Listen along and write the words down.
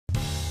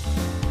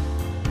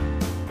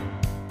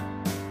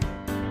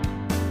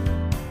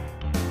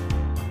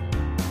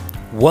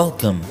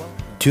Welcome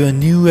to a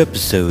new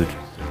episode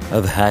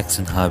of Hacks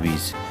and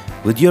Hobbies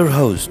with your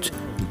host,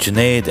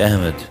 Junaid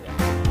Ahmed.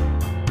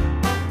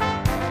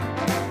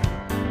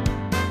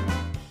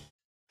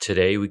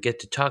 Today we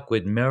get to talk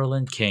with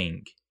Marilyn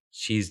King.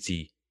 She's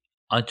the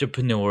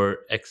entrepreneur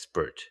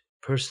expert,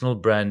 personal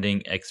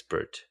branding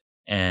expert,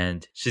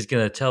 and she's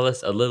going to tell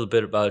us a little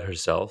bit about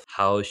herself,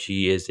 how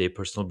she is a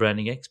personal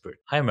branding expert.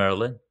 Hi,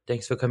 Marilyn.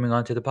 Thanks for coming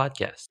on to the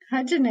podcast.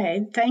 Hi,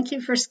 Junaid. Thank you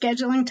for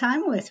scheduling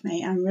time with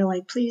me. I'm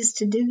really pleased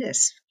to do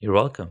this. You're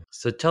welcome.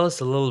 So tell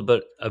us a little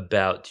bit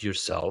about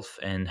yourself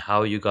and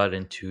how you got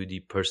into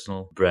the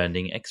personal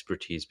branding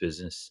expertise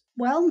business.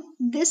 Well,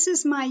 this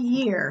is my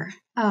year.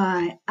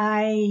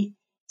 I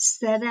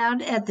set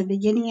out at the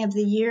beginning of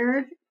the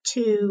year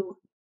to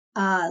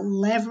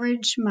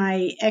leverage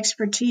my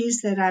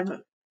expertise that I've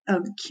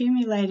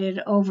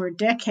accumulated over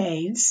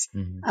decades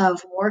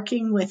of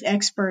working with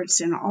experts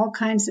in all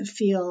kinds of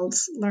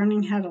fields,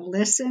 learning how to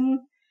listen,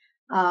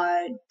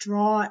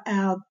 draw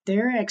out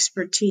their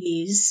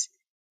expertise,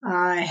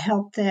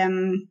 help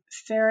them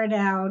ferret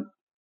out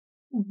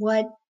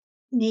what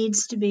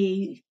needs to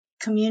be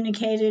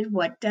communicated,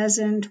 what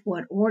doesn't,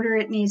 what order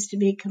it needs to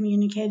be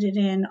communicated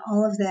in,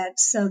 all of that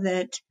so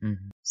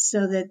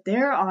that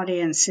their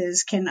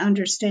audiences can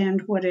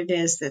understand what it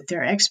is that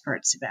they're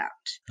experts about.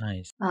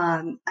 Nice.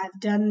 I've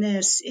done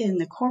this in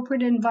the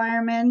corporate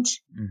environment,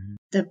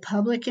 the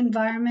public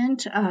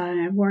environment.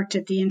 I worked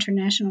at the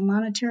International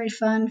Monetary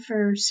Fund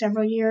for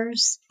several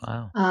years.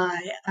 Wow.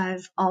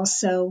 I've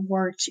also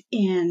worked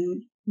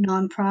in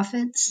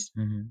nonprofits,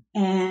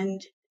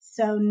 and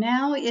so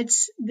now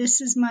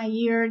this is my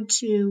year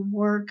to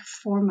work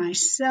for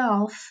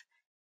myself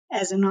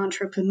as an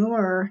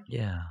entrepreneur,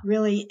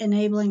 really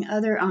enabling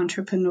other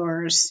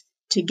entrepreneurs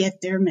to get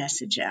their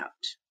message out.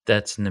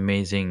 That's an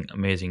amazing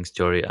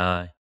story.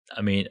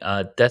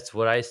 That's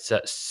what I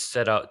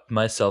set out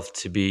myself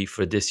to be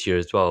for this year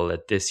as well.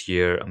 That this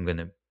year I'm going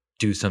to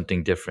do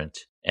something different.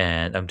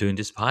 And I'm doing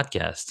this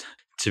podcast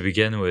to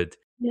begin with.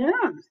 Yeah.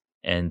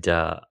 And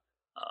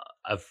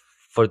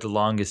for the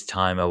longest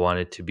time, I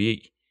wanted to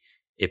be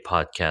a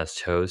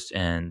podcast host.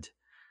 And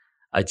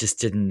I just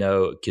didn't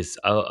know because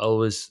I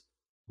always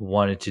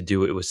wanted to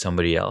do it with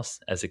somebody else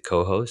as a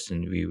co-host,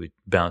 and we would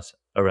bounce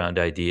around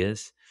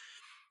ideas.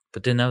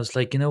 But then I was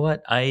like, you know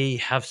what?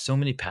 I have so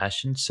many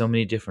passions, so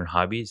many different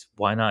hobbies.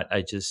 Why not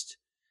I just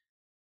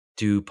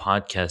do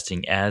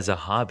podcasting as a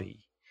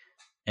hobby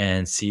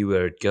and see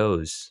where it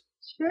goes?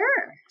 Sure.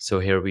 So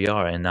here we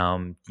are. And now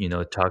I'm,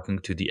 talking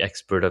to the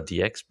expert of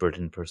the expert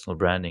in personal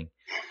branding.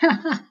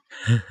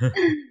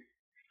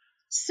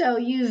 So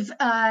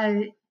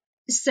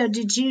so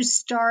did you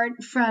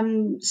start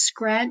from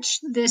scratch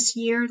this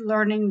year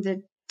learning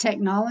the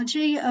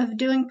technology of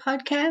doing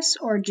podcasts,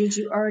 or did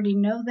you already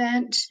know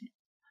that?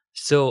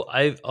 So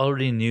I've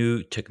already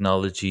knew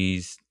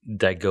technologies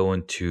that go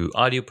into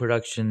audio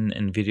production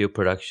and video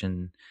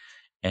production.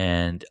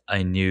 And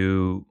I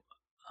knew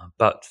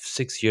about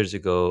 6 years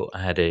ago,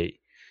 I had a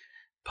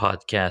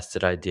podcast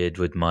that I did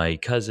with my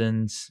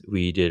cousins.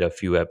 We did a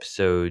few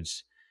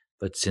episodes,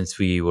 but since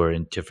we were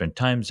in different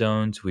time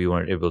zones, we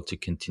weren't able to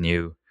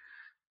continue.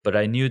 But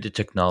I knew the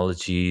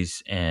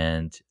technologies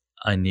and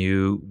I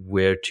knew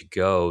where to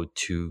go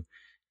to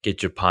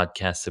get your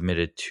podcast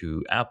submitted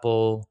to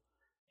Apple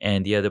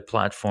and the other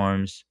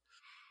platforms.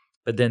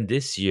 But then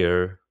this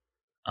year,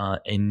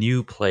 a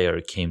new player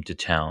came to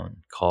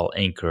town called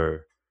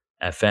Anchor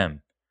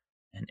FM.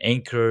 And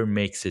Anchor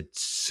makes it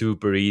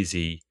super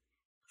easy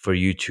for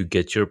you to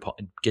get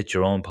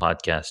your own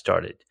podcast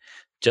started.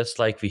 Just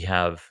like we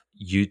have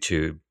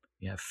YouTube,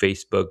 we have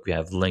Facebook, we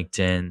have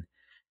LinkedIn,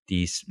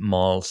 these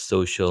small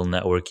social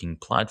networking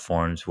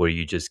platforms where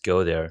you just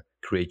go there,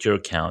 create your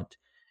account,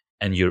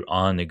 and you're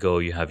on the go.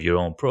 You have your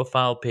own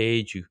profile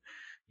page,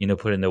 you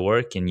put in the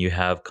work and you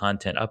have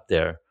content up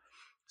there.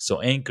 So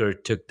Anchor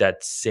took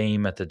that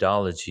same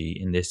methodology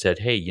and they said,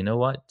 hey, you know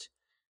what?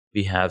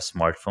 We have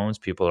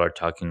smartphones. People are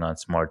talking on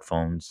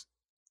smartphones.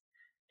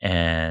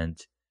 And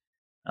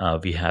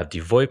we have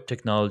the VoIP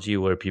technology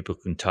where people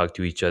can talk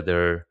to each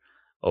other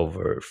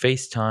over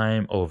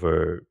FaceTime,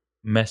 over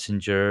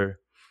Messenger,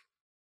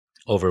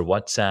 over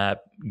WhatsApp,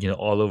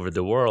 all over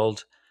the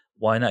world.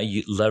 Why not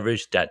you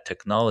leverage that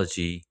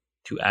technology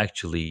to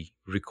actually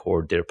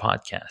record their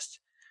podcast?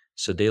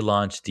 So they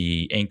launched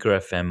the Anchor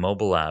FM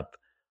mobile app,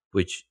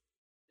 which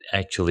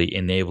actually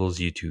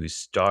enables you to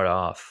start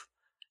off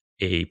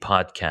a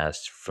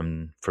podcast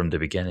from the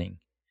beginning.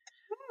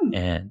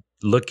 And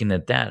looking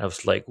at that, I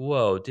was like,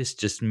 whoa, this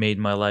just made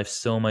my life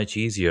so much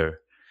easier.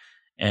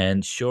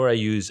 And sure, I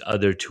use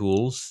other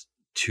tools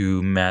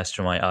to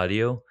master my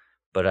audio,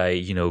 but I,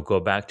 go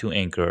back to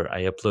Anchor,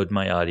 I upload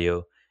my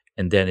audio,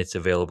 and then it's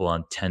available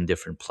on 10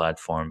 different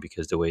platforms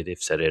because the way they've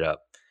set it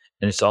up.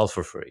 And it's all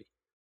for free.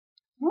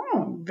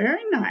 Oh,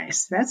 very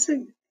nice.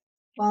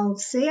 Well,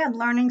 see, I'm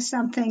learning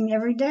something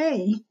every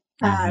day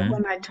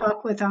when I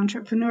talk with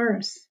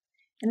entrepreneurs.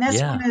 And that's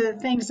one of the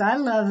things I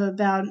love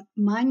about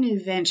my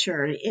new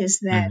venture is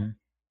that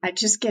I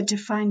just get to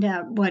find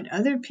out what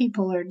other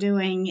people are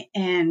doing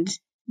and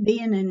be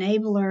an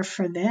enabler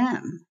for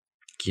them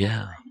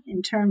Yeah.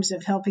 in terms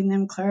of helping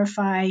them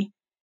clarify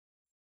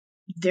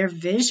their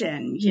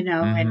vision,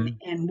 Mm-hmm.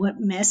 and what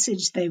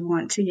message they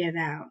want to get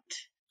out.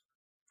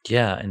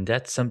 Yeah, and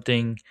that's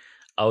something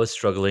I was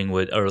struggling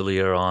with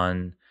earlier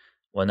on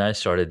when I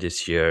started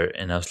this year.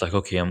 And I was like,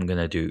 okay, am I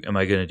gonna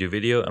do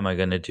video? Am I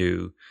gonna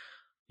do,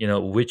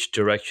 which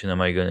direction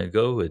am I gonna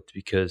go with?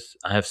 Because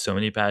I have so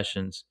many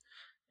passions.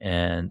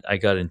 And I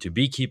got into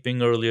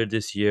beekeeping earlier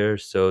this year,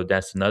 so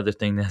that's another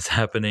thing that's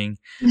happening.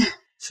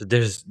 So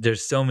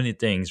there's so many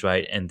things,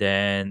 right? And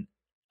then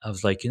I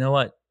was like, you know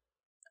what?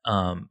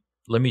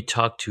 Let me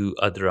talk to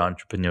other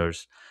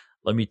entrepreneurs.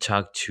 Let me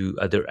talk to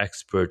other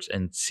experts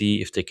and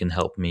see if they can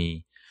help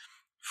me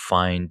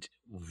find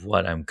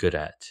what I'm good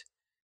at.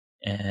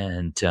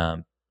 And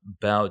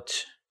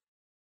about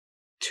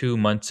 2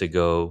 months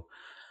ago,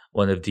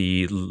 one of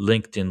the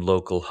LinkedIn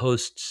local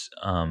hosts,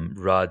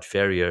 Rod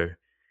Ferrier,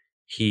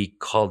 he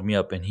called me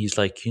up and he's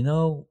like,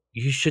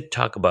 you should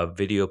talk about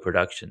video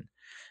production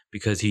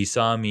because he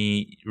saw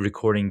me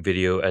recording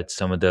video at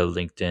some of the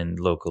LinkedIn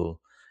local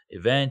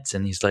events.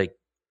 And he's like,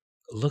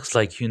 looks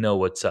like you know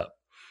what's up.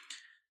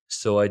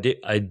 So I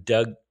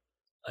dug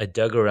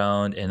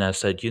around and I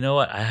said, you know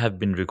what? I have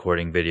been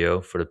recording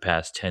video for the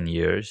past 10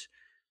 years.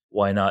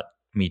 Why not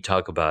me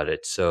talk about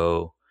it?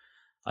 So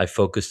I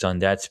focused on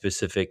that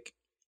specific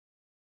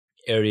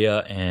area,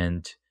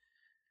 and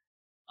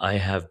I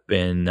have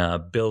been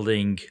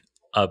building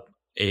up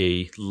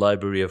a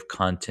library of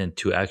content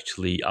to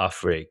actually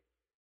offer a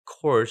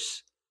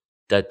course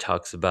that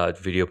talks about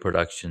video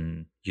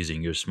production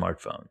using your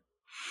smartphone.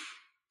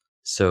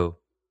 So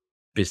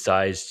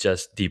besides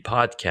just the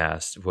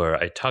podcast where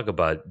I talk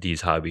about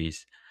these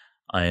hobbies,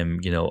 I am,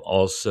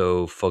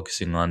 also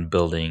focusing on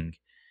building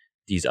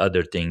these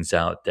other things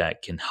out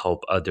that can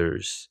help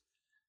others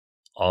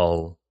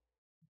all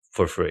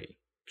for free,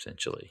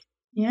 essentially.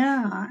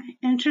 Yeah,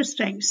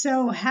 interesting.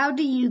 So, how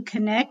do you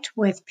connect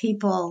with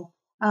people,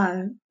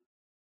 other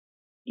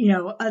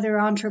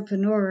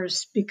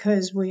entrepreneurs?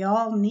 Because we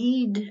all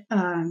need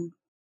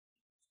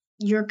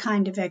your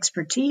kind of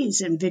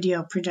expertise in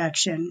video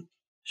production,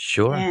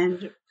 Sure.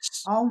 and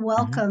I'll Mhm.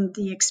 welcome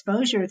the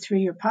exposure through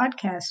your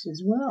podcast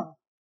as well.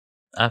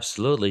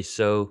 Absolutely.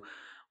 So,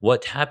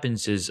 what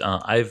happens is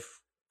I've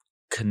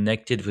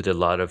connected with a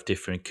lot of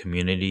different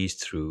communities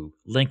through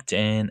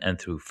LinkedIn and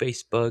through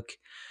Facebook.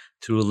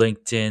 Through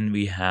LinkedIn,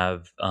 we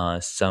have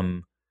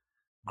some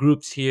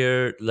groups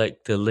here,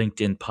 like the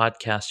LinkedIn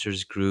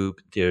Podcasters group.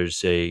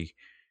 There's a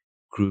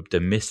group, the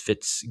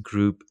Misfits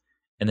group.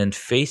 And then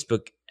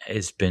Facebook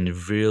has been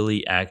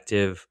really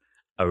active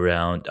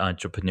around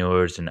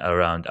entrepreneurs and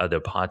around other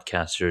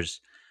podcasters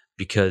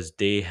because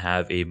they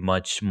have a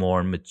much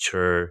more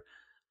mature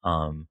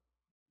um,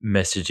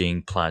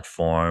 messaging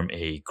platform,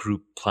 a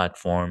group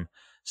platform.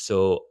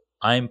 So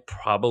I'm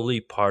probably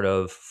part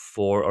of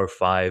 4 or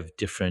 5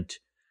 different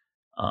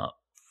uh,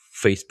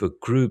 Facebook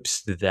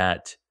groups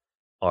that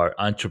are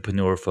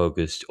entrepreneur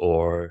focused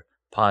or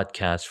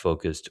podcast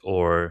focused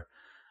or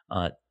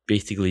uh,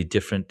 basically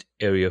different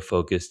area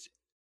focused.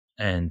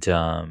 And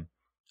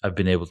I've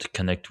been able to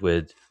connect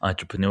with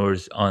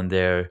entrepreneurs on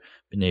there,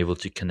 been able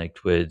to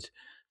connect with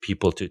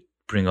people to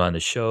bring on the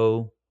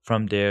show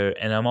from there.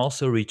 And I'm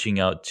also reaching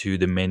out to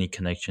the many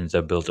connections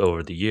I've built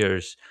over the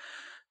years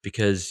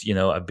because,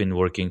 I've been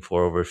working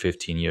for over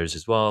 15 years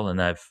as well.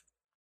 And I've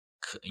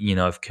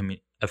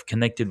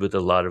connected with a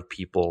lot of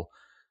people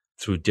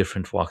through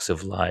different walks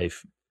of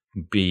life,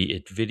 be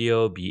it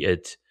video, be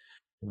it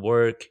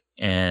work.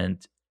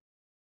 And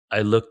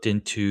I looked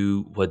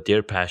into what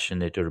they're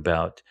passionate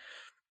about.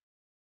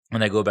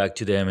 And I go back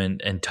to them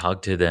and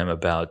talk to them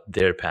about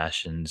their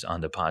passions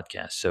on the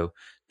podcast. So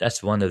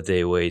that's one of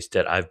the ways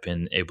that I've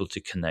been able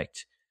to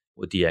connect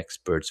with the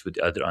experts, with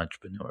other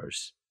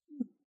entrepreneurs.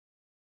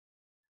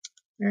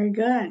 Very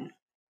good.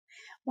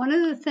 One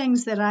of the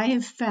things that I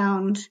have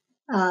found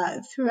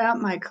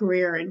throughout my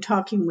career in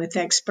talking with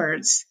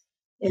experts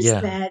is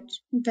Yeah. that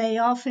they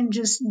often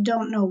just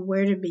don't know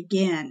where to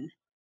begin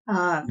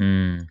um,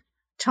 Mm,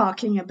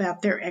 talking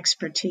about their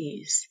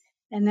expertise.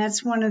 And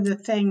that's one of the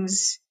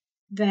things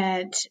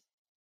that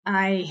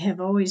I have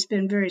always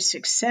been very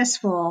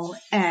successful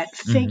at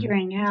hmm.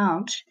 figuring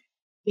out,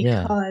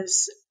 Yeah.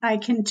 because I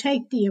can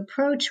take the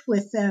approach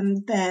with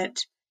them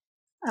that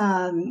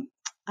um,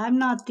 I'm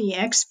not the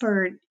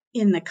expert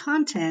in the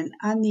content,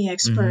 I'm the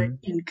expert Hmm.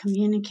 in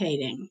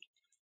communicating.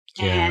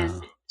 Yeah.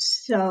 And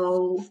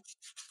so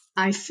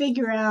I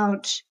figure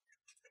out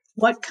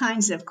what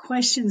kinds of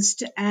questions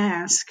to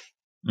ask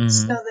so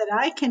Hmm. that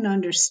I can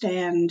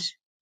understand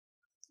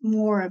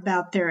more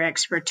about their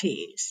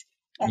expertise.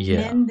 And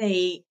Yeah. then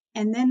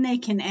they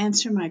can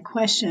answer my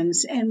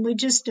questions, and we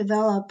just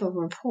develop a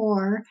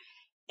rapport,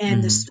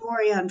 and the Hmm.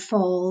 story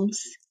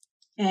unfolds.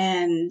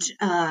 And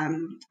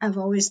I've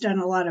always done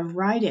a lot of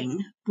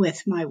writing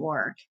with my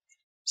work.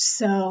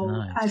 So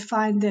I Nice.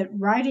 find that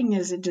writing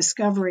is a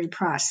discovery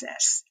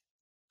process.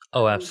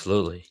 Oh,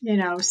 absolutely.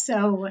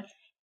 So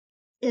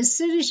as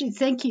soon as you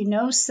think you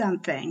know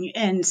something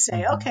and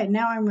say, Hmm. okay,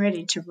 now I'm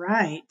ready to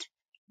write,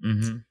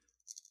 Hmm.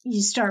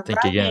 you start Think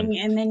again. writing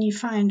and then you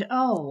find,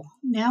 oh,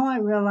 now I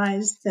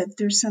realize that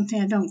there's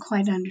something I don't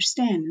quite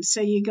understand. And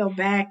so you go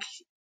back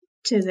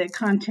to the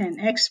content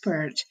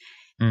expert,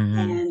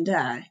 Hmm.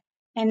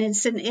 and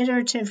it's an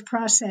iterative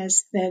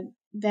process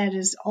that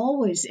is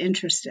always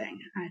interesting,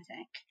 I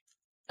think.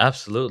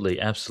 Absolutely,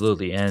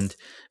 absolutely. And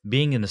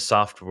being in the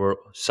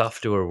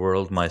software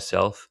world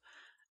myself,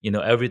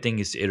 everything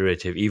is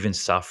iterative. Even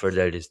software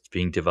that is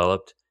being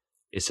developed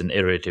is an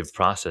iterative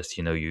process.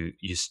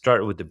 You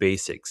start with the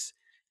basics.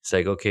 It's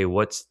like, okay,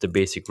 what's the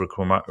basic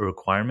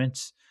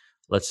requirements?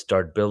 Let's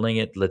start building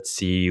it. Let's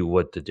see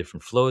what the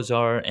different flows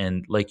are.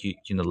 And like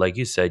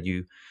you said,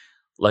 you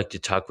like to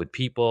talk with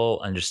people,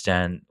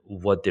 understand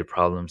what their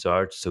problems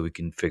are, so we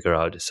can figure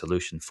out a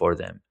solution for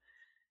them.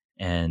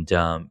 And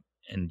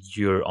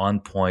you're on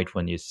point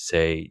when you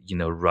say,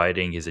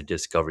 writing is a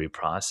discovery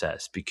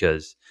process,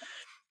 because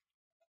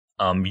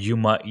we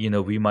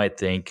might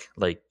think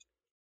like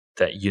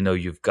that,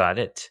 you've got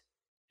it.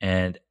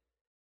 And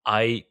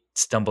I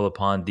stumble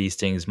upon these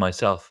things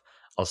myself.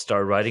 I'll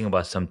start writing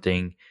about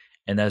something,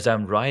 and as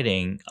I'm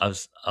writing,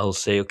 I'll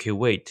say, okay,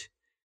 wait,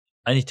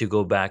 I need to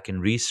go back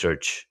and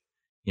research,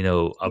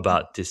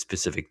 about this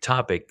specific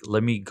topic.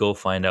 Let me go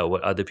find out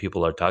what other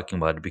people are talking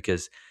about it,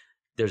 because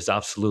there's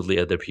absolutely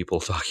other people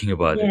talking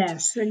about it.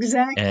 Yes,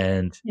 exactly.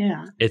 And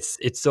Yeah.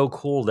 it's so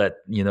cool that,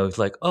 it's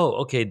like, oh,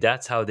 okay,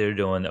 that's how they're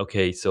doing.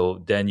 Okay,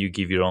 so then you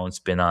give your own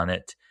spin on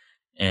it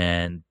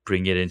and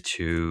bring it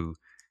into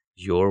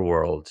your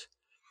world.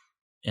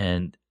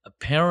 And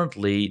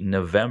apparently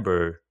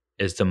November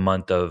is the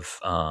month of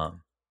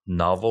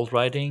novel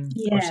writing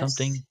or Yes.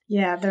 something.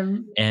 Yeah.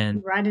 The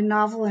And write a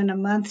novel in a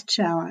month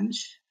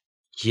challenge.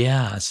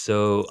 yeah,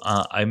 so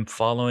I'm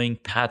following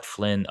Pat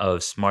Flynn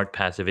of Smart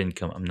Passive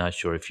Income. I'm not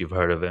sure if you've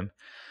heard of him.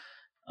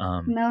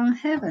 um, No, I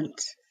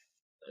haven't.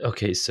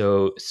 Okay,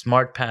 so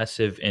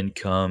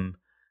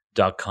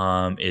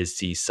smartpassiveincome.com is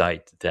the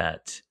site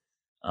that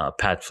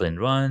Pat Flynn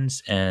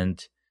runs,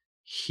 and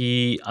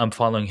I'm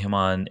following him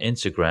on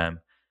Instagram,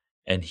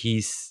 and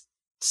he's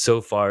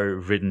so far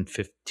written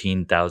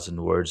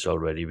 15,000 words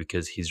already,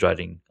 because he's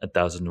writing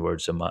 1,000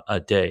 words a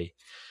day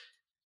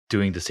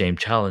doing the same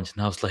challenge.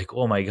 And I was like,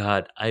 oh my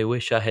God, I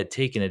wish I had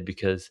taken it,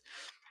 because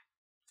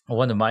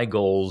one of my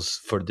goals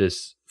for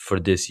this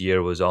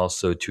year was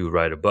also to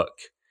write a book.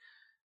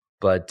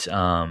 But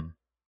I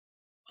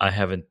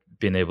haven't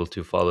been able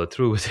to follow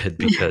through with it,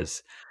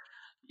 because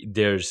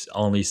there's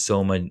only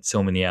so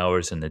many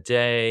hours in the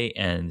day,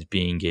 and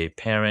being a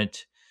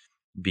parent,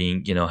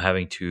 being,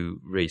 having to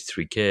raise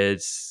three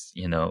kids,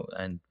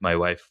 and my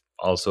wife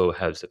also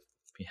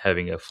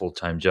having a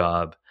full-time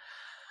job.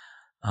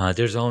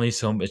 There's only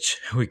so much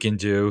we can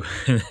do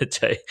in a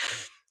day.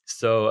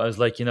 So I was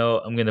like, I'm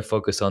going to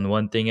focus on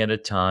one thing at a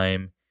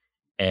time,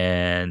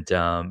 and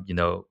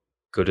go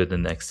to the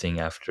next thing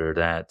after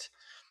that.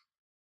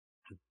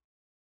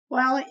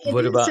 Well, it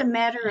What is about a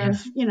matter yeah?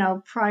 of,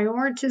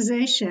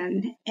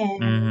 prioritization,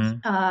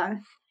 Mm-hmm.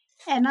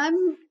 and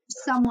I'm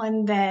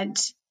someone that,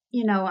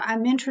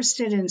 I'm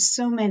interested in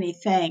so many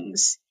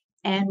things.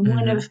 And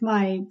one Mm-hmm. of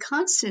my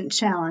constant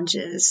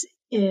challenges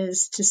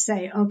is to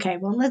say, okay,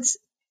 well, let's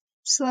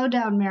slow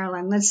down,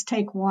 Marilyn. Let's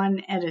take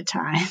one at a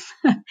time.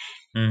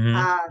 Mm-hmm.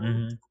 um,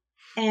 Mm-hmm.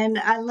 and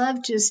I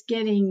love just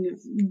getting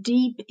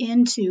deep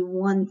into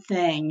one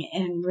thing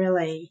and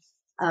really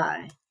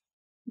uh,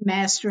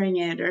 mastering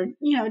it, or,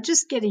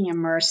 just getting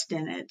immersed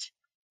in it.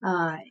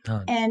 Uh,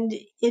 Oh, and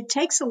it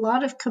takes a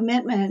lot of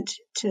commitment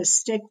to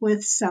stick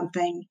with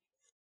something.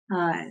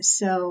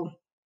 So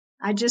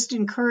I just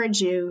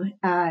encourage you.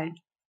 I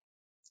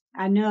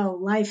know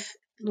life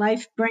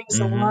brings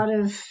a mm-hmm. lot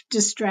of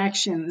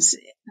distractions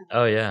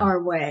Oh yeah.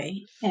 our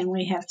way, and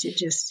we have to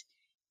just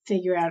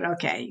figure out,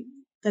 okay,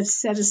 let's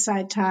set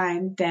aside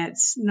time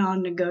that's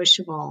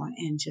non-negotiable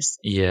and just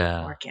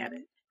Yeah. work at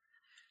it.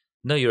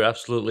 No, you're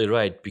absolutely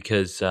right.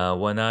 Because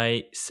when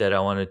I said I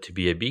wanted to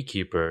be a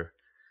beekeeper,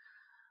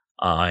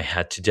 I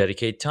had to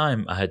dedicate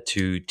time. I had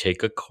to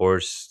take a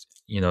course,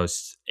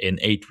 an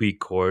 8-week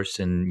course,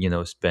 and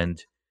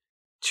spend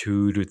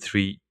 2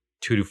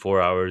 to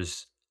 4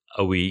 hours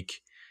a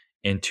week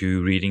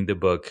into reading the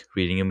book,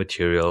 reading a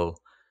material,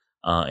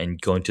 and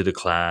going to the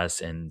class,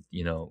 and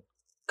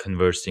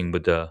conversing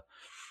with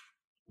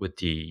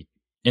the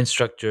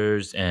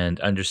instructors, and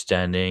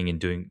understanding, and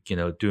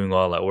doing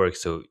all that work.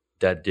 So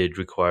that did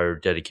require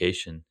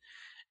dedication.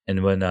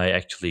 And when I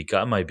actually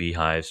got my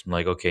beehives, I'm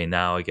like, okay,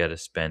 now I got to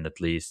spend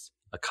at least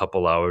a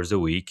couple hours a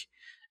week,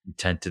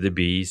 tend to the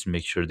bees,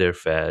 make sure they're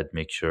fed,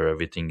 make sure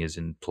everything is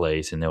in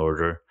place, in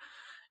order.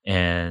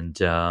 And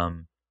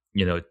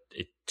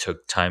it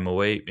took time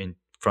away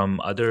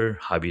from other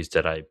hobbies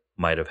that I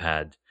might have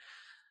had,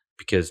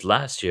 because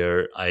last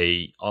year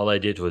I all I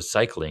did was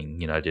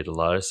cycling. I did a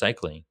lot of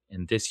cycling,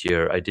 and this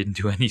year I didn't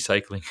do any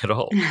cycling at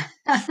all.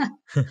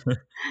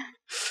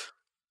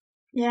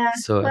 Yeah.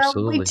 So Well,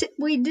 we absolutely. t-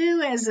 we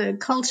do as a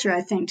culture,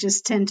 I think,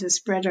 just tend to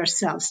spread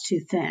ourselves too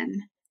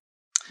thin.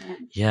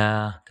 And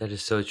Yeah, that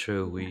is so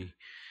true. yeah.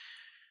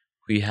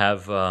 We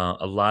have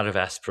a lot of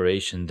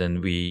aspiration,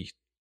 and we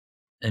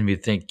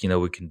think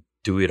we can.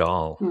 do it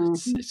all.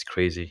 Mhm. It's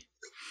crazy.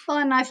 Well,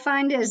 and I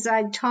find as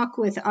I talk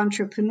with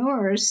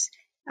entrepreneurs,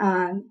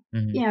 uh,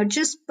 Hmm.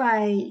 just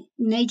by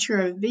nature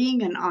of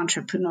being an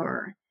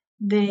entrepreneur,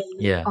 they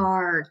Yeah.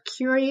 are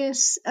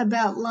curious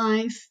about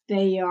life.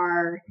 They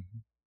are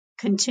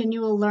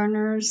continual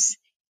learners.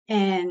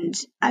 And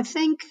I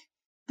think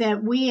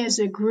that we as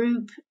a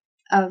group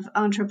of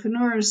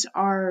entrepreneurs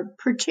are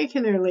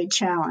particularly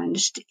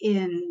challenged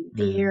in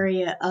the Hmm.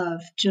 area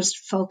of just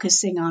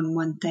focusing on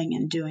one thing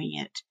and doing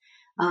it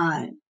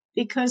uh,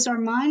 because our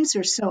minds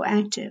are so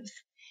active.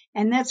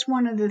 And that's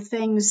one of the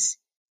things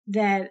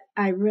that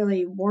I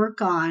really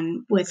work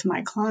on with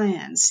my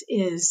clients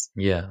is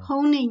Yeah.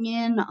 honing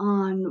in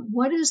on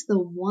what is the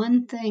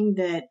one thing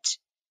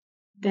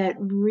that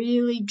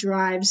really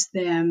drives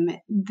them,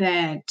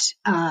 that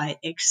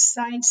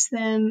excites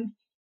them,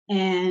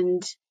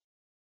 and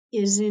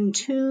is in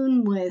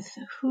tune with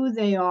who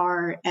they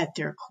are at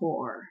their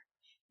core.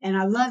 And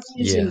I love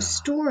using Yeah.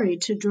 story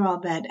to draw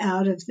that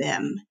out of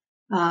them,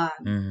 uh,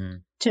 Hmm.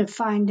 to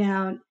find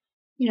out,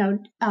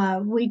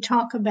 we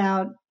talk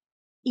about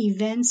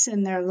events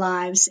in their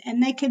lives,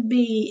 and they could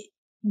be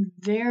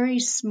very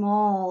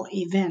small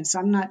events.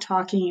 I'm not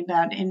talking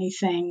about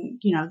anything,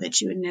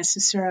 that you would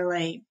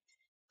necessarily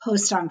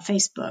post on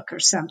Facebook or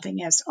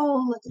something as,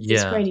 oh, look at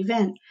this Yeah. great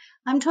event.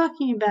 I'm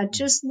talking about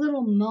just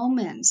little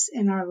moments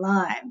in our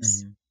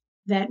lives Hmm.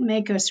 that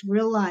make us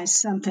realize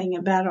something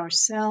about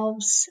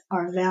ourselves,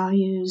 our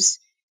values,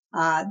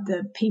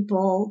 the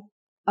people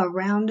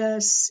around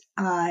us,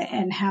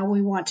 and how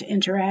we want to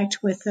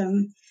interact with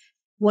them,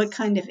 what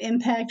kind of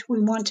impact we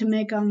want to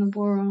make on the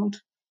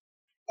world.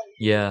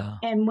 Yeah.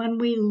 And when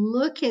we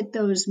look at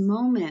those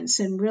moments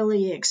and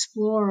really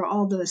explore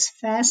all those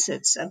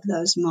facets of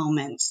those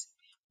moments,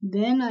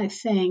 then I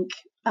think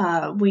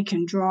we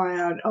can draw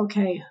out,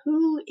 okay,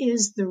 who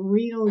is the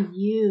real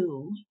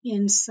you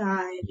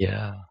inside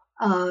Yeah.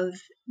 of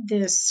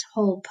this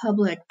whole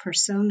public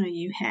persona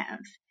you have?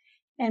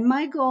 And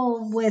my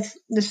goal with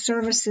the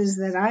services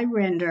that I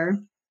render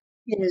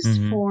is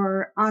Hmm.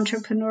 for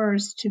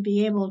entrepreneurs to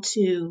be able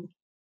to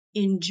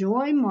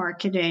enjoy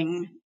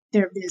marketing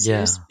their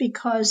business Yeah.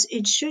 because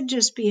it should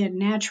just be a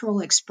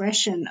natural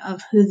expression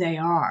of who they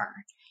are.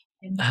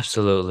 And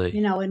Absolutely.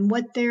 and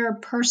what their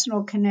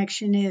personal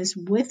connection is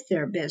with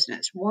their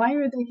business. Why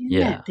are they in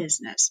Yeah. that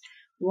business?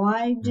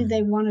 Why do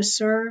they Hmm. want to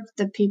serve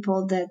the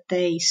people that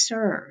they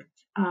serve?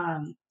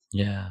 Um,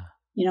 Yeah.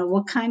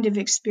 what kind of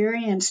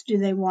experience do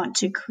they want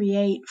to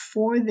create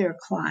for their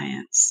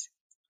clients?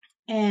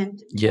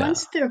 And Yeah.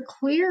 once they're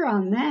clear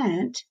on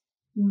that,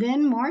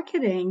 then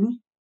marketing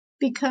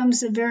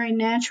becomes a very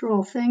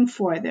natural thing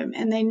for them.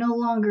 And they no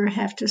longer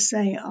have to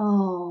say,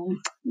 oh,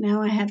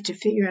 now I have to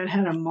figure out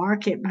how to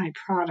market my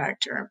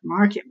product or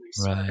market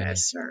my Right.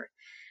 service, or,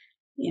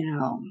 you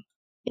know,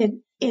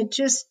 it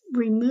just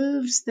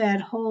removes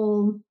that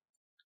whole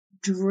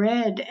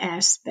dread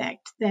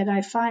aspect that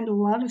I find a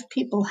lot of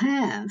people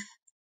have.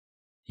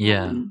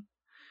 Yeah. Um,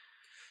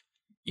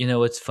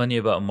 What's funny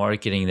about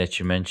marketing that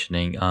you're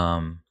mentioning?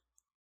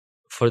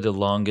 For the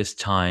longest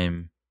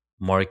time,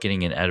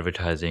 marketing and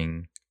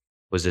advertising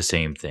was the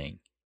same thing,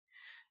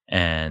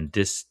 and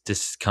this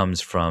comes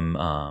from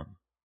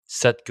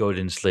Seth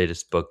Godin's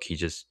latest book he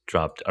just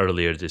dropped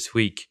earlier this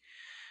week,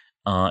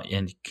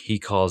 and he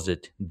calls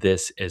it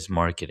 "This is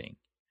Marketing,"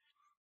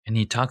 and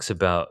he talks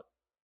about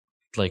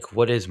like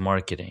what is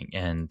marketing,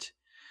 and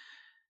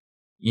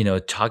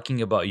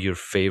talking about your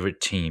favorite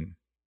team,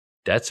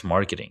 that's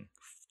marketing.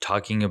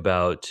 Talking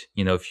about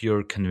if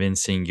you're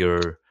convincing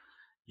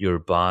your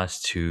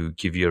boss to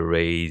give you a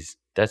raise,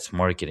 that's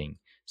marketing.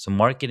 So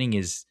marketing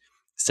is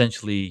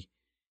essentially,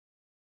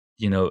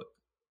 you know,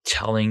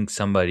 telling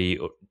somebody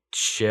or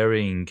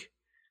sharing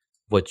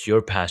what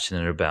you're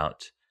passionate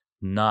about,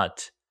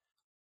 not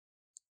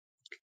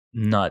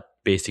not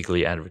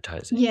basically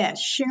advertising.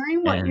 Yes,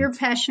 sharing what And you're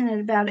passionate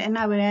about, and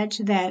I would add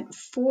to that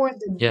for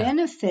the yeah,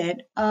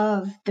 benefit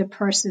of the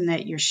person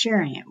that you're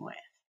sharing it with,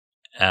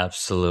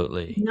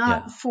 absolutely. Yeah.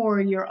 not for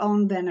your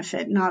own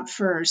benefit, not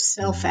for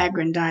self Mhm.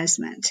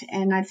 aggrandizement.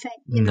 And I think,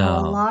 a No.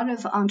 lot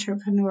of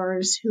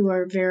entrepreneurs who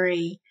are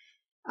very,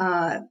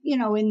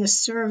 in the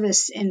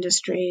service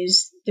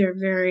industries, they're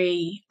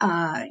very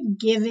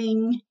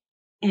giving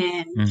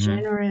and Hmm.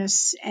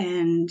 generous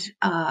and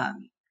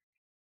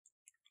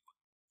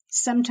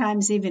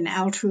sometimes even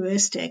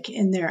altruistic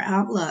in their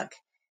outlook,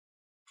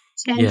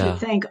 tend to Yeah.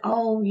 think,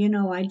 oh,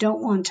 I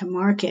don't want to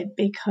market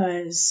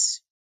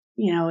because,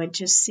 it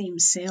just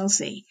seems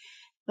salesy.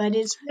 But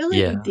it's really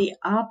Yeah. the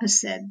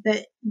opposite,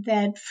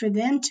 that for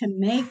them to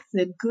make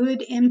the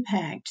good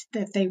impact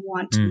that they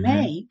want to Hmm.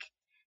 make,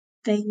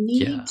 they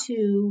need Yeah.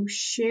 to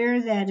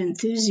share that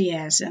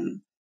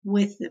enthusiasm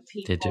with the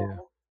They do.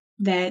 people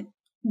that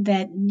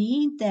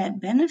need that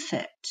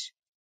benefit.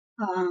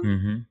 Um,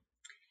 Hmm.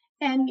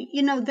 and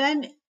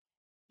that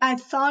I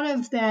thought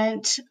of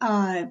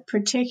that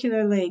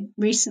particularly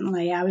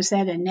recently. I was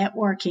at a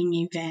networking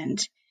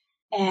event,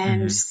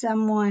 and Hmm.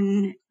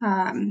 someone,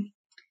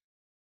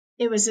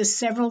 it was a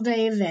several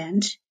day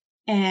event,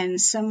 and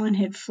someone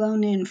had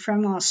flown in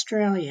from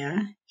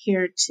Australia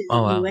here to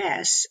Oh the wow.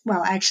 US.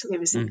 Well, actually, it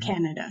was in Hmm.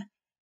 Canada.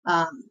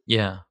 Um,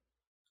 Yeah.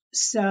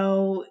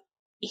 so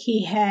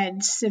he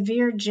had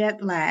severe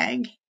jet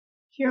lag.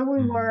 Here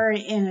we Hmm. were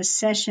in a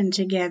session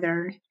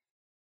together,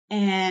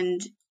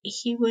 and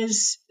he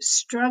was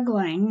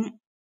struggling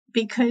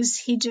because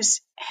he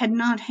just had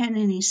not had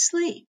any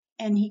sleep,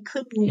 and he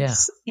couldn't, Yeah.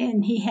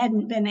 and he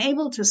hadn't been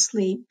able to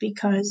sleep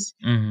because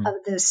Hmm. of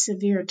the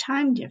severe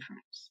time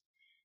difference.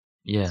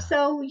 Yeah.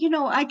 So,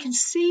 I could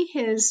see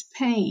his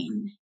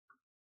pain,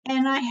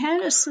 and I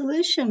had a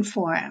solution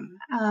for him.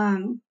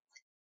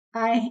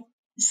 I,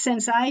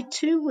 since I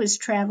too was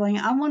traveling,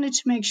 I wanted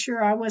to make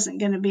sure I wasn't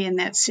going to be in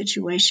that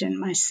situation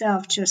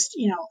myself, just,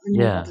 unable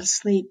Yeah. to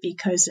sleep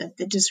because of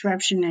the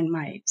disruption in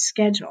my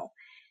schedule.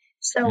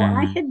 So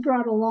I Hmm. had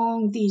brought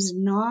along these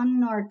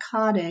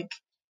non-narcotic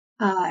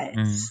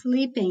Hmm.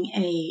 sleeping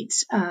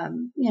aids,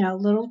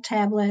 little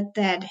tablet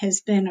that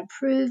has been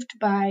approved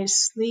by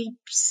sleep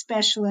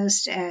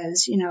specialists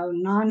as,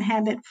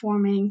 non-habit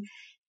forming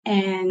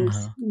and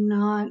Uh-huh.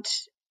 not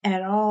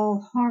at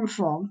all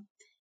harmful.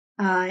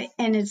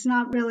 And it's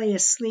not really a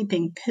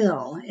sleeping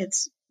pill.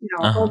 It's,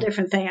 a whole Uh-huh.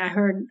 different thing.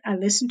 I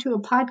listened to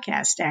a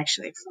podcast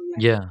actually from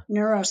Yeah. a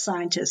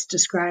neuroscientist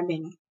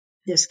describing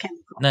this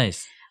chemical.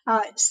 Nice.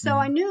 So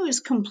I Hmm. knew it was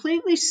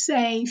completely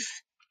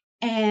safe,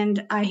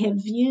 and I have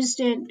used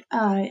it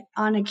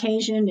on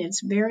occasion.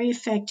 It's very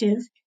effective.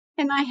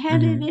 And I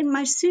had it Hmm. in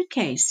my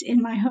suitcase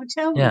in my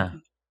hotel Yeah.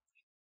 room.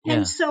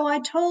 And Yeah. so I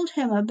told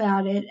him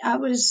about it. I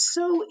was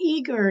so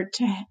eager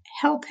to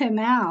help him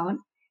out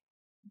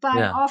by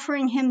Yeah.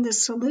 offering him the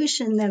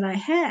solution that I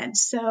had.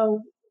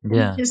 So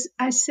Yeah.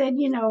 I said,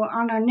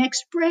 on our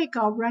next break,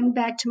 I'll run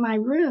back to my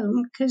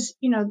room because,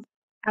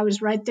 I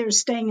was right there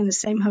staying in the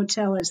same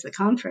hotel as the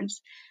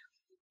conference.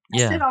 I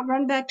said, Yeah. I'll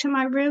run back to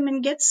my room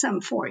and get some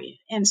for you.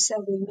 And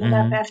so we met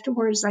up Hmm.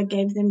 afterwards. I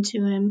gave them to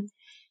him.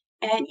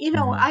 And,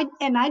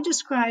 Hmm. I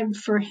described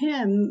for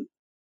him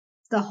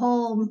the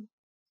whole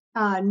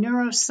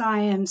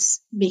neuroscience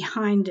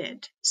behind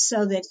it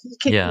so that he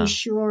could be Yeah.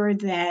 sure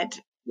that,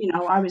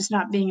 I was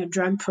not being a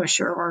drug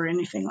pusher or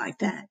anything like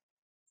that.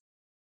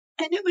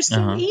 And it was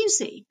so Uh-huh.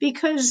 easy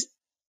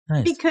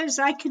Nice. because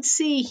I could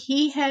see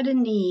he had a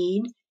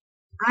need.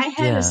 I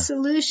had a Yeah.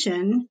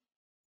 solution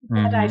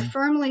that I Hmm.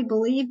 firmly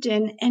believed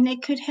in, and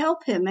it could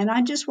help him. And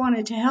I just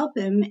wanted to help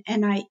him.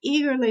 And I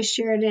eagerly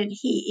shared it.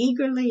 He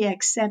eagerly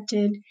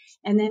accepted.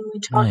 And then we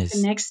talked the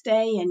Nice. next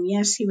day, and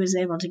yes, he was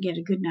able to get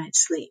a good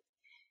night's sleep.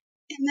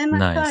 And then I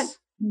thought, Nice.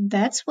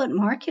 that's what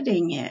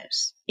marketing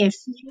is. If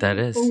That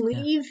you is. Yeah.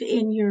 believe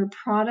in your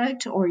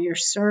product or your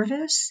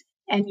service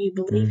and you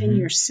believe in Hmm.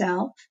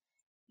 yourself,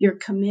 you're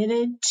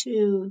committed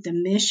to the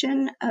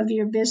mission of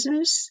your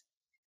business,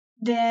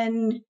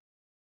 then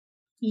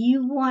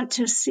you want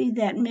to see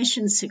that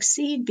mission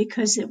succeed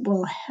because it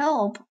will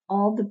help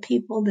all the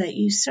people that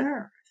you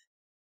serve.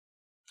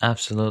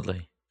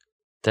 Absolutely.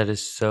 That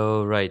is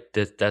so right.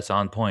 That's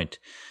on point.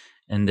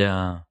 And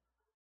the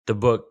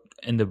book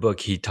in the book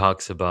he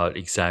talks about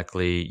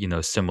exactly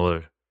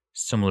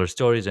similar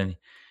stories, and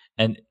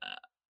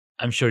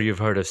I'm sure you've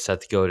heard of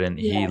Seth Godin.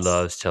 He Yes,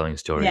 loves telling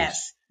stories,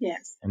 yes,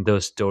 yes. and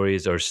those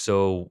stories are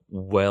so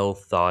well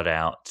thought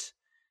out,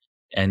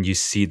 and you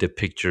see the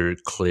picture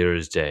clear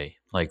as day.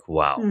 Like,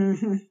 wow,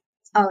 Hmm.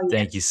 Oh, yeah.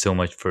 thank you so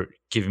much for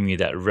giving me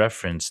that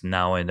reference.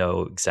 Now I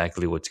know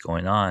exactly what's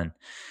going on,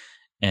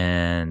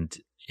 and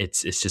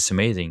it's just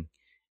amazing.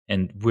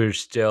 And we're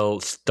still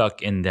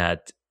stuck in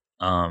that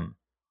um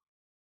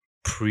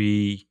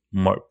pre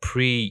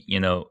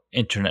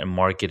internet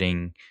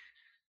marketing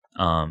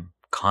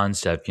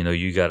concept.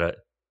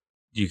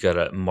 You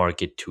gotta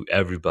market to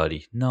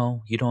everybody.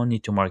 No, you don't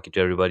need to market to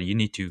everybody. You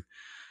need to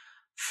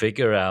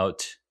figure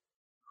out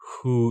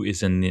who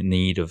is in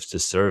need of the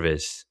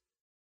service,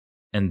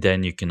 and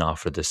then you can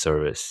offer the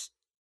service,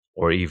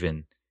 or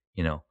even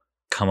you know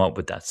come up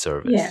with that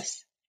service.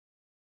 Yes.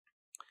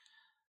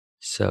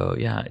 So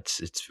yeah, it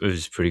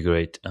was pretty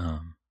great.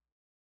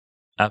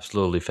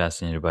 Absolutely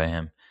fascinated by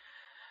him.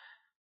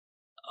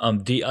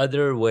 The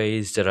other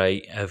ways that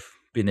I have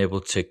been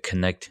able to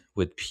connect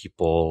with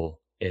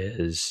people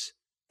is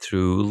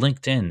through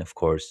LinkedIn, of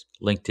course.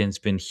 LinkedIn's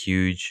been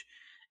huge,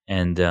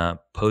 and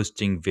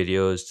posting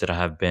videos that I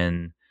have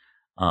been.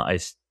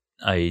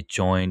 I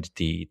joined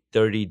the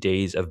 30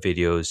 Days of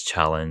Videos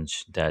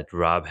challenge that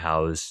Rob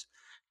House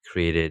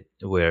created,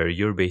 where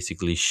you're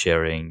basically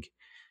sharing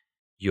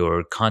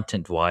your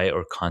content why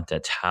or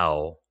content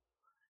how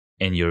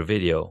in your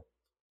video.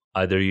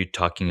 Either you're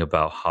talking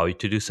about how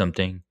to do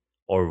something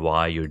or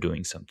why you're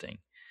doing something.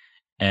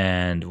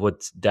 And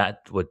what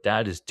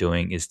that is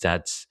doing is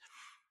that's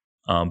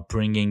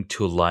bringing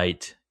to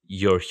light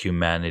your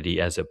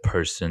humanity as a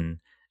person,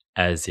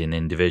 as an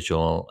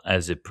individual,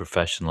 as a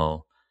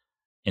professional,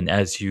 and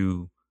as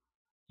you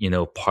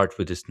part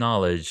with this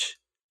knowledge,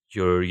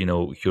 you're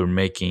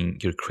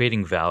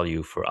creating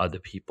value for other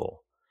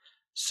people.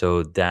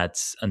 So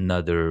that's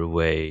another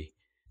way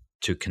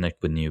to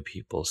connect with new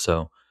people.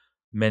 So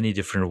many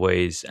different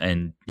ways,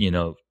 and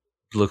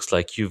looks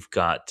like you've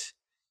got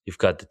you've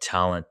got the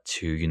talent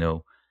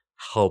to,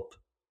 help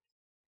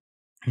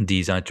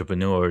these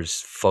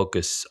entrepreneurs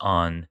focus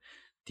on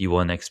the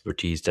one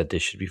expertise that they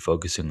should be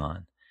focusing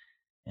on.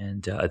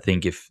 And I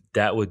think if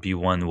that would be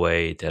one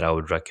way that I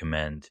would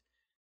recommend,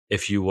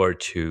 if you were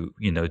to,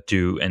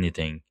 do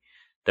anything,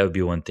 that would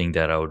be one thing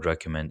that I would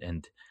recommend.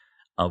 And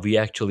we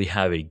actually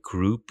have a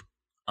group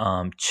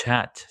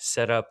chat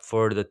set up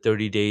for the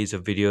 30 days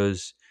of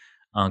videos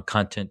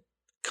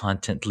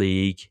content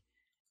league,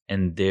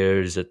 and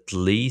there's at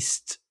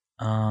least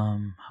how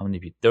many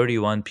people?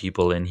 31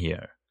 people in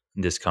here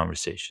in this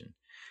conversation,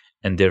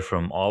 and they're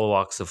from all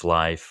walks of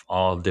life,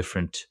 all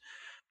different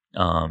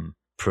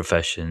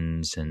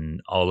professions,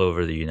 and all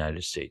over the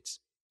United States.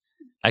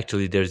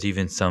 Actually, there's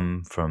even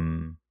some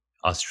from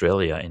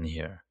Australia in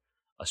here,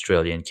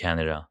 Australia and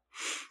Canada.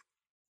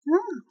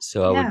 Oh,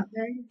 So I yeah, would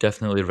very.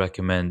 definitely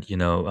recommend,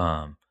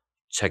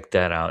 check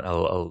that out.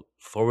 I'll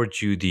forward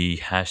you the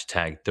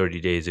hashtag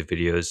 30 days of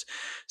videos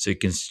so you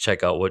can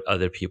check out what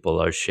other people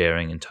are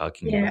sharing and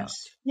talking about.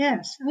 Yes,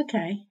 yes.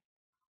 Okay,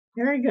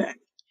 very good.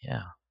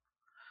 Yeah.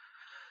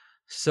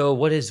 So,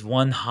 what is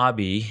one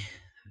hobby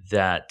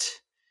that,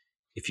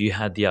 if you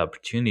had the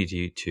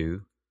opportunity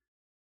to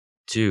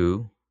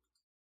do,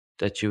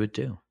 that you would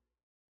do?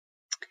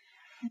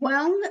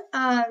 Well,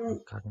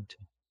 Got into.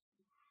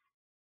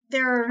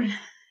 there.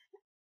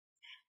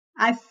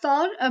 I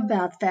thought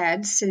about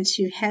that since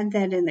you had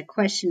that in the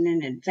question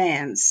in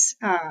advance,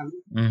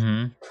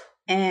 Mm-hmm.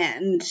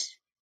 and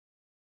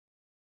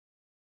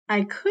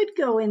I could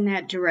go in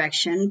that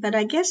direction, but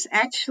I guess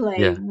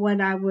actually Yeah.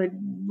 what I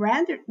would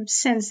rather,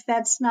 since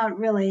that's not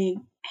really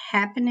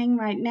happening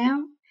right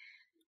now,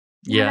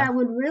 what I Yeah.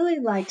 would really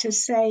like to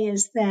say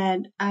is that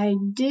I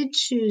did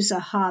choose a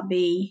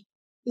hobby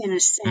in a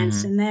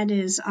sense, Mm-hmm. and that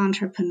is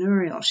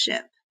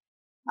entrepreneurship.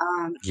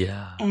 Um,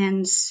 Yeah.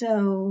 and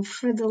so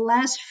for the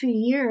last few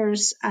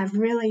years, I've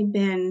really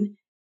been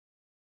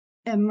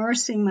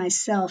immersing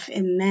myself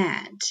in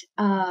that.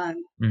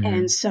 And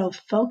Mm-hmm. so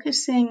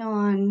focusing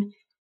on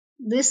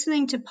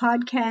listening to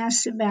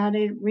podcasts about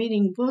it,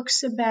 reading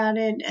books about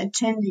it,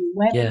 attending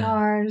Yeah.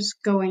 webinars,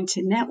 going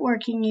to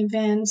networking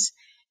events,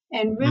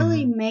 and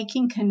really Mm-hmm.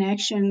 making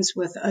connections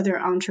with other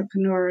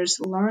entrepreneurs,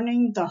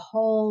 learning the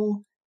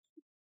whole,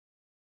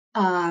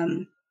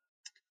 um,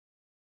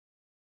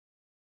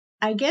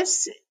 I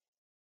guess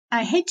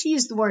I hate to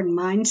use the word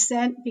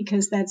mindset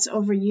because that's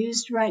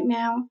overused right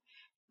now,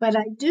 but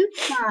I do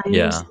find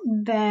Yeah.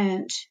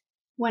 that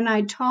when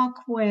I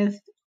talk with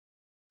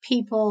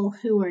people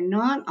who are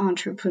not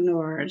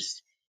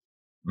entrepreneurs,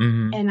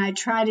 Mm-hmm. and I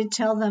try to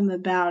tell them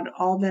about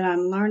all that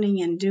I'm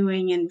learning and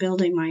doing and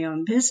building my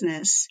own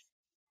business,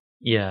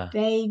 Yeah.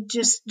 they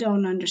just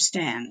don't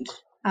understand.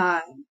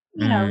 Uh,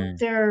 Mm.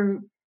 they're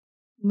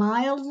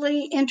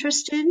mildly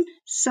interested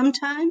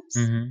sometimes,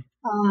 Mm-hmm.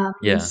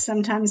 Yeah.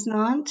 sometimes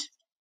not.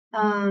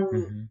 Um,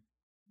 Mm-hmm.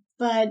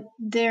 but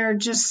they're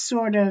just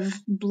sort of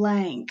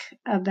blank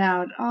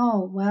about,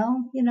 oh,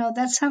 well,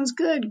 that sounds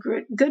good.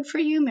 Good for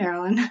you,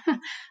 Marilyn.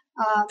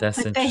 That's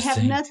But they have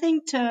interesting.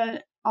 nothing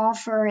to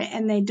offer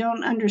and they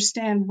don't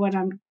understand what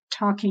I'm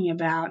talking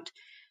about.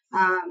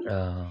 Um,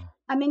 Oh,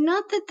 I mean,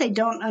 not that they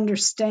don't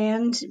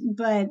understand,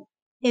 but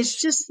it's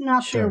just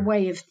not their sure.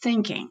 way of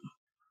thinking.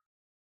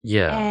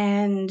 Yeah.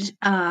 And,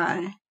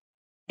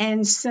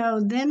 and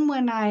so then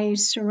when I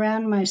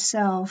surround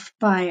myself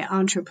by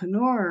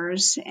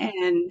entrepreneurs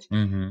and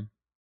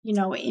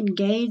Mm-hmm.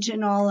 engage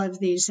in all of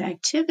these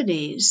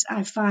activities,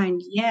 I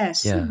find,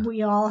 yes, Yeah.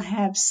 we all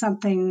have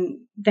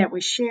something that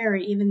we share,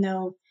 even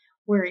though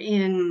we're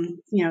in,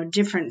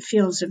 different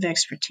fields of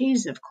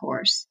expertise, of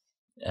course.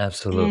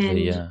 Absolutely. And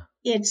Yeah.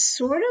 it's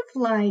sort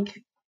of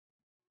like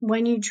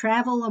when you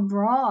travel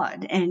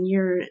abroad and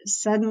you're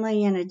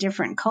suddenly in a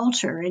different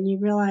culture and you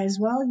realize,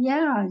 well,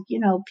 yeah,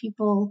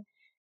 people,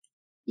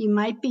 you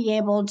might be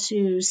able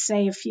to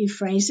say a few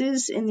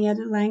phrases in the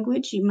other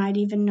language. You might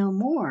even know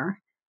more.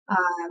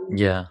 Um,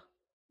 Yeah.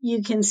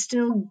 you can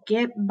still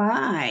get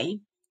by,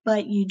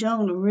 but you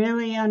don't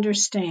really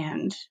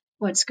understand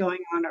what's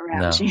going on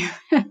around No. you.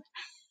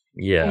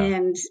 Yeah.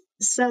 And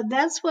so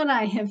that's what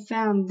I have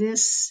found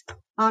this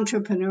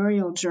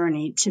entrepreneurial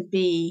journey to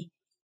be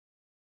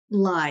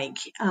like,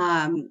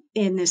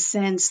 in the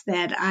sense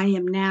that I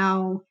am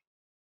now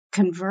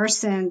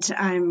conversant,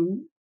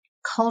 I'm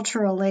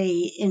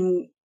culturally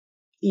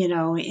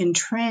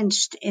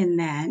entrenched in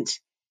that.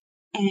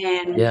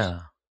 And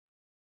Yeah.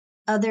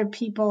 other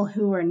people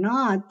who are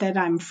not that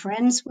I'm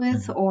friends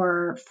with Hmm.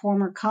 or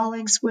former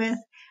colleagues with,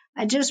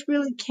 I just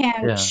really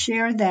can't Yeah.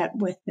 share that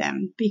with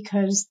them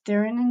because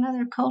they're in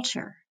another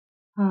culture.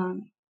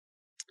 Um,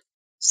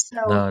 so,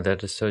 No,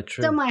 that is so so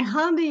true. my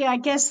hobby, I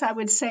guess I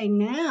would say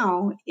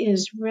now,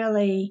 is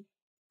really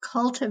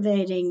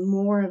cultivating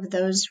more of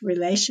those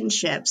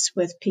relationships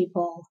with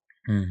people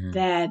Hmm.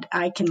 that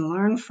I can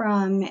learn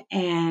from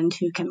and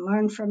who can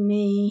learn from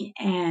me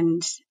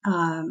and,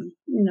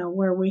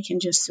 where we can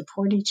just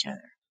support each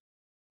other.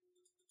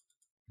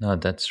 No,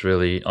 that's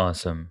really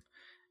awesome.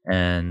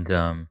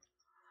 And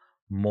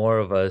more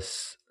of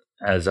us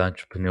as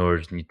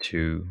entrepreneurs need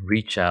to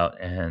reach out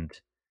and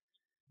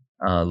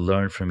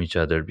learn from each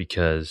other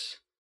because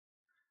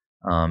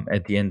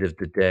at the end of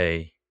the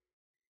day,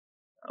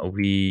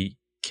 we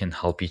can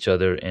help each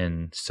other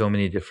in so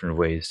many different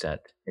ways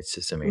that it's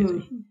just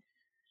amazing.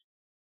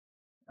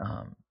 Mm,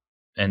 Um,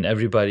 and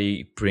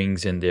everybody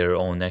brings in their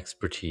own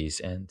expertise,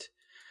 and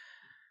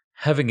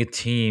having a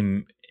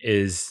team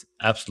is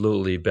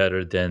absolutely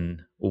better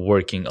than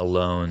working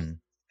alone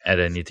at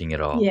anything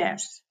at all.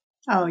 yes.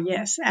 Oh,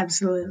 yes,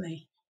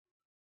 absolutely.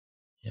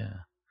 Yeah.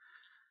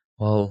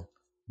 Well,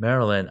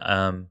 Marilyn,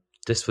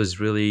 this was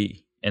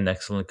really an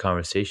excellent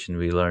conversation.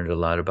 We learned a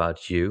lot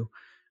about you.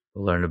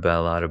 We learned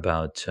about a lot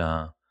about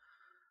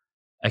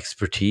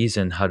expertise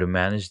and how to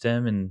manage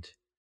them, and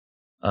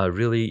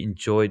really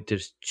enjoyed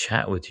this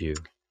chat with you.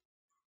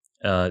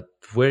 Uh,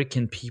 where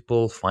can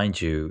people find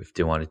you if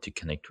they wanted to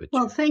connect with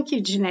Well, you? thank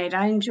you, Junaid.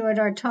 I enjoyed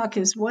our talk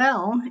as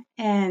well.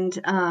 And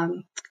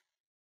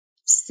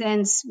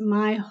since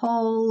my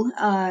whole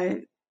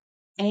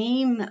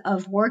aim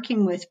of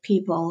working with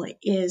people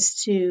is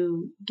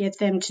to get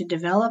them to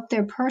develop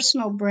their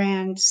personal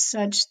brand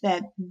such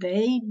that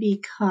they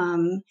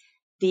become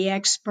the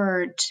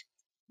expert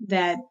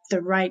that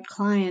the right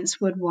clients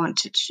would want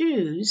to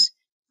choose,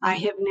 I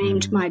have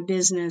named Hmm. my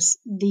business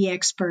The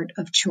Expert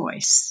of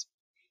Choice.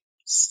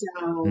 So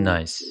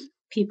Nice.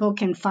 people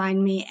can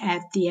find me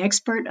at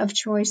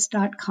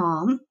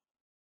theexpertofchoice.com.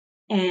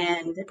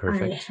 And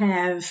Perfect.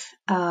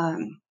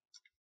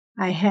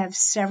 I have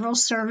several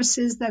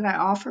services that I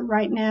offer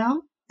right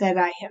now that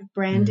I have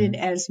branded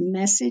Hmm. as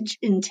message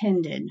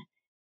intended,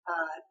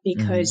 Hmm.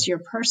 because your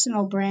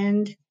personal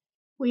brand,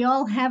 we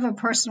all have a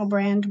personal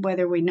brand,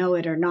 whether we know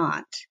it or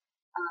not,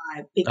 Oh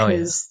yeah.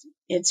 because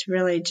it's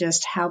really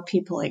just how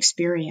people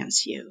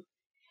experience you.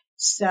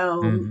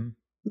 So Hmm.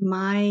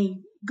 my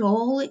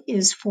goal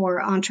is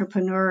for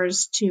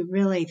entrepreneurs to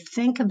really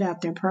think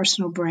about their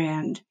personal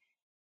brand,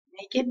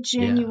 make it Yeah.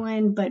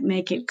 genuine, but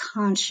make it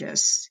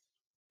conscious,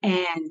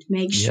 and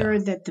make Yeah. sure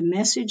that the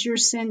message you're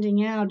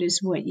sending out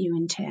is what you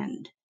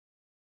intend.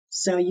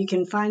 So you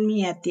can find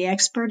me at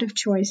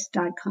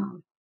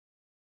theexpertofchoice.com.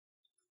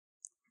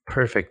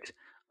 Perfect.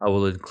 I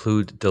will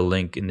include the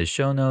link in the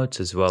show notes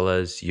as well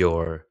as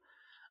your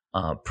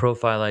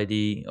profile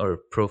ID or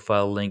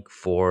profile link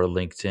for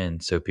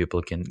LinkedIn so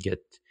people can get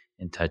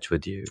in touch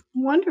with you.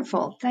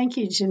 Wonderful. Thank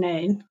you,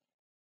 Janae.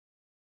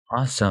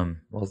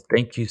 Awesome. Well,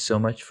 thank you so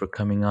much for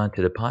coming on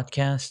to the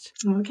podcast.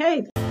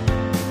 Okay.